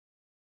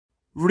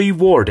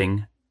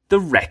Rewarding the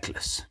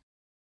reckless.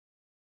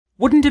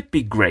 Wouldn't it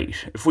be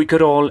great if we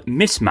could all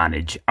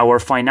mismanage our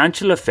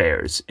financial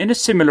affairs in a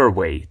similar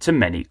way to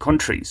many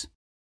countries?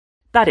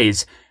 That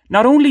is,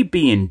 not only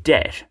be in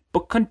debt,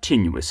 but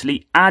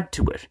continuously add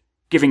to it,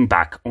 giving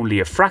back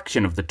only a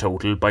fraction of the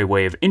total by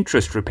way of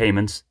interest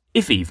repayments,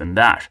 if even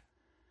that.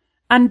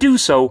 And do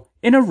so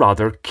in a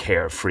rather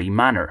carefree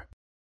manner.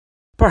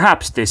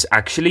 Perhaps this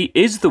actually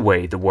is the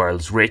way the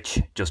world's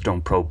rich, just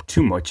don't probe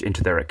too much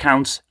into their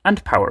accounts,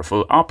 and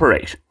powerful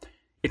operate.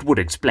 It would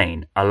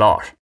explain a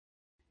lot.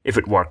 If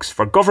it works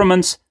for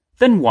governments,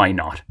 then why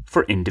not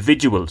for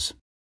individuals?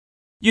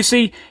 You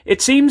see,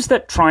 it seems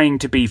that trying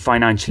to be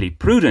financially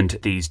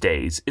prudent these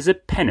days is a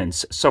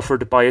penance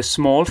suffered by a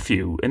small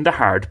few in the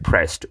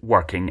hard-pressed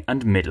working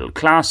and middle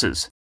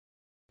classes.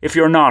 If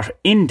you're not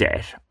in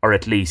debt, or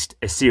at least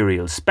a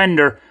serial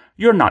spender,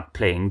 you're not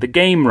playing the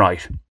game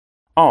right.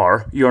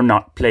 Or you're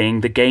not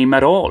playing the game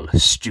at all,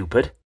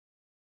 stupid.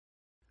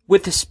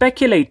 With the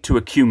speculate to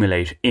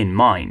accumulate in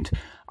mind,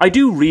 I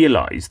do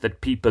realise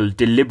that people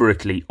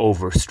deliberately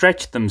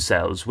overstretch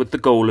themselves with the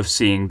goal of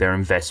seeing their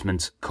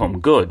investments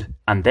come good,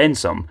 and then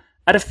some,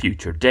 at a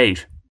future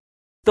date.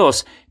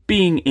 Thus,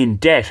 being in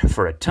debt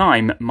for a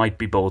time might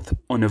be both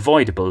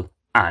unavoidable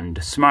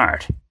and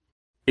smart.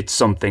 It's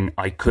something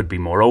I could be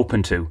more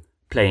open to.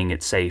 Playing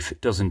it safe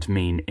doesn't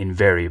mean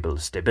invariable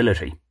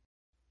stability.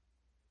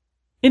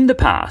 In the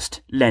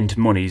past, lent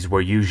monies were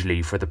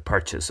usually for the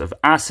purchase of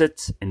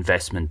assets,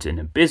 investment in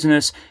a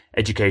business,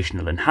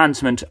 educational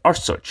enhancement, or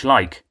such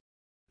like.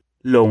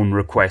 Loan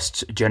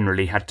requests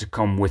generally had to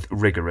come with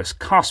rigorous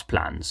cost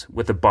plans,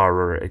 with the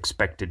borrower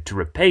expected to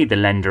repay the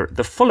lender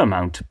the full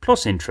amount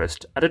plus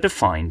interest at a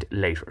defined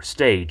later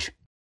stage.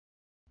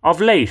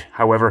 Of late,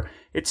 however,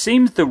 it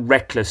seems the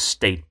reckless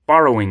state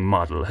borrowing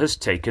model has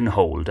taken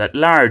hold at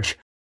large.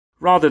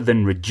 Rather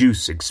than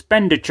reduce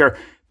expenditure,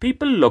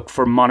 people look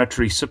for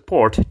monetary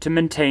support to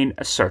maintain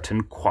a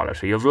certain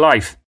quality of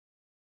life.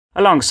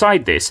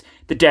 Alongside this,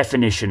 the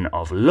definition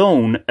of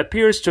loan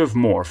appears to have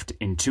morphed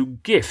into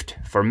gift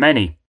for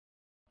many.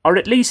 Or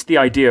at least the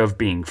idea of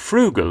being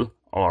frugal,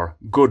 or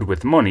good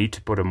with money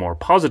to put a more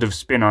positive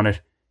spin on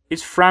it,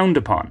 is frowned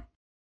upon.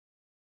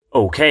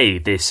 Okay,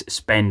 this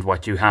spend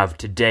what you have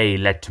today,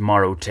 let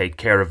tomorrow take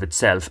care of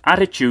itself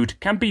attitude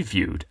can be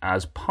viewed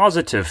as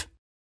positive.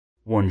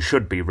 One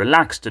should be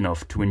relaxed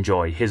enough to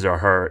enjoy his or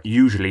her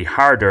usually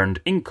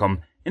hard-earned income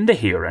in the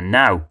here and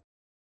now.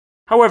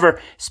 However,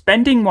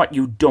 spending what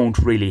you don't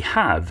really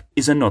have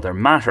is another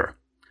matter.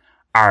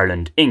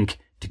 Ireland Inc.,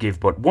 to give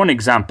but one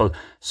example,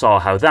 saw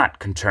how that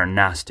can turn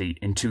nasty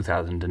in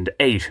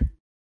 2008.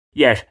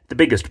 Yet, the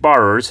biggest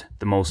borrowers,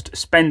 the most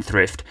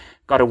spendthrift,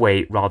 got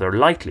away rather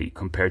lightly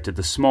compared to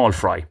the small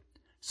fry.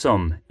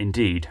 Some,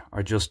 indeed,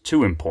 are just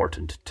too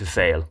important to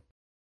fail.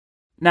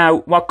 Now,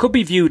 what could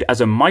be viewed as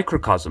a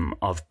microcosm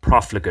of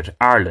profligate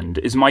Ireland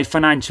is my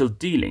financial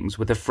dealings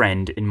with a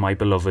friend in my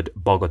beloved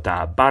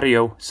Bogotá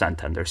barrio,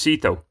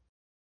 Santandercito.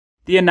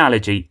 The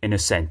analogy in a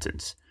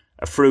sentence.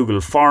 A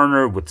frugal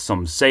foreigner with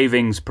some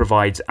savings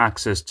provides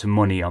access to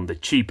money on the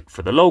cheap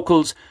for the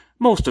locals,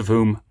 most of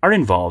whom are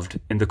involved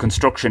in the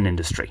construction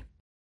industry.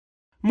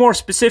 More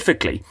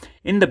specifically,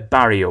 in the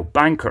Barrio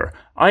Banker,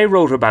 I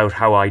wrote about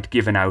how I'd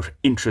given out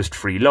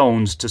interest-free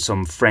loans to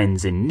some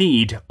friends in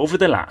need over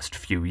the last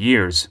few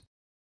years.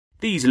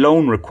 These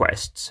loan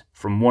requests,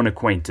 from one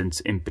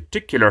acquaintance in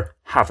particular,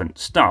 haven't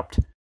stopped.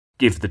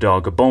 Give the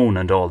dog a bone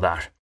and all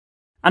that.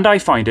 And I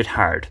find it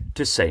hard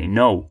to say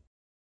no.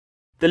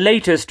 The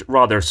latest,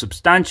 rather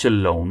substantial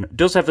loan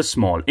does have a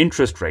small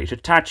interest rate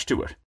attached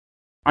to it.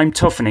 I'm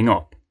toughening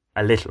up,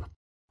 a little.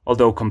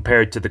 Although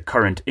compared to the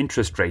current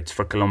interest rates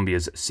for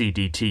Colombia's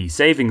CDT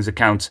savings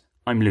accounts,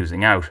 I'm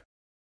losing out.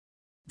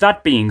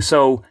 That being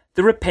so,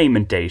 the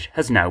repayment date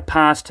has now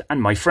passed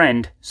and my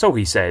friend, so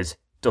he says,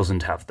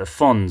 doesn't have the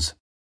funds.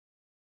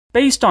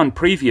 Based on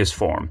previous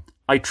form,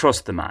 I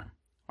trust the man.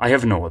 I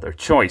have no other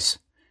choice.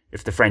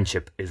 If the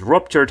friendship is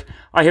ruptured,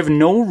 I have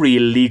no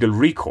real legal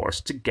recourse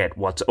to get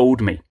what's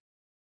owed me.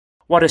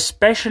 What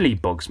especially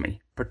bugs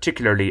me,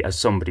 particularly as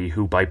somebody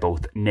who by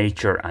both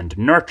nature and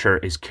nurture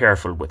is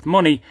careful with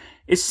money,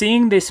 is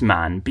seeing this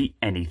man be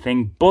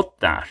anything but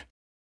that.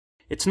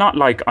 It's not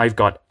like I've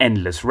got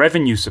endless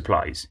revenue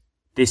supplies.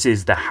 This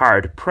is the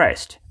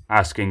hard-pressed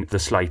asking the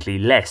slightly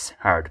less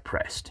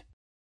hard-pressed.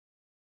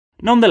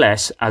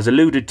 Nonetheless, as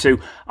alluded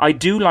to, I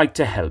do like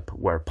to help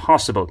where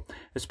possible,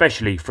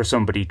 especially for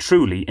somebody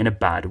truly in a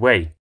bad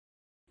way.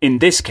 In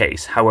this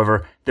case,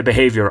 however, the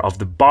behaviour of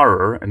the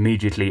borrower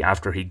immediately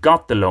after he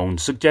got the loan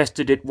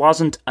suggested it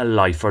wasn't a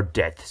life or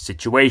death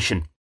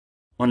situation,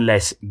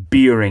 unless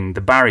beering the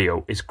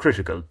barrio is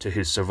critical to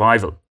his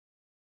survival.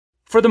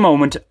 For the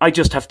moment, I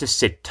just have to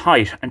sit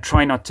tight and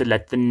try not to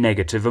let the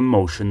negative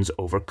emotions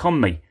overcome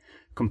me.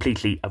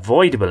 Completely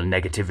avoidable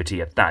negativity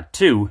at that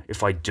too,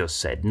 if I'd just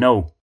said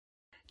no.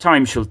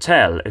 Time shall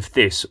tell if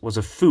this was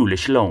a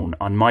foolish loan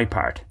on my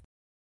part.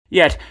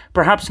 Yet,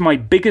 perhaps my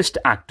biggest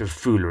act of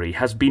foolery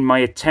has been my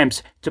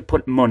attempts to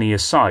put money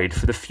aside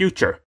for the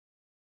future.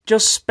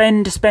 Just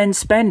spend,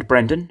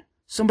 Brendan.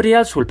 Somebody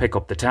else will pick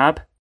up the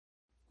tab.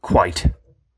 Quite.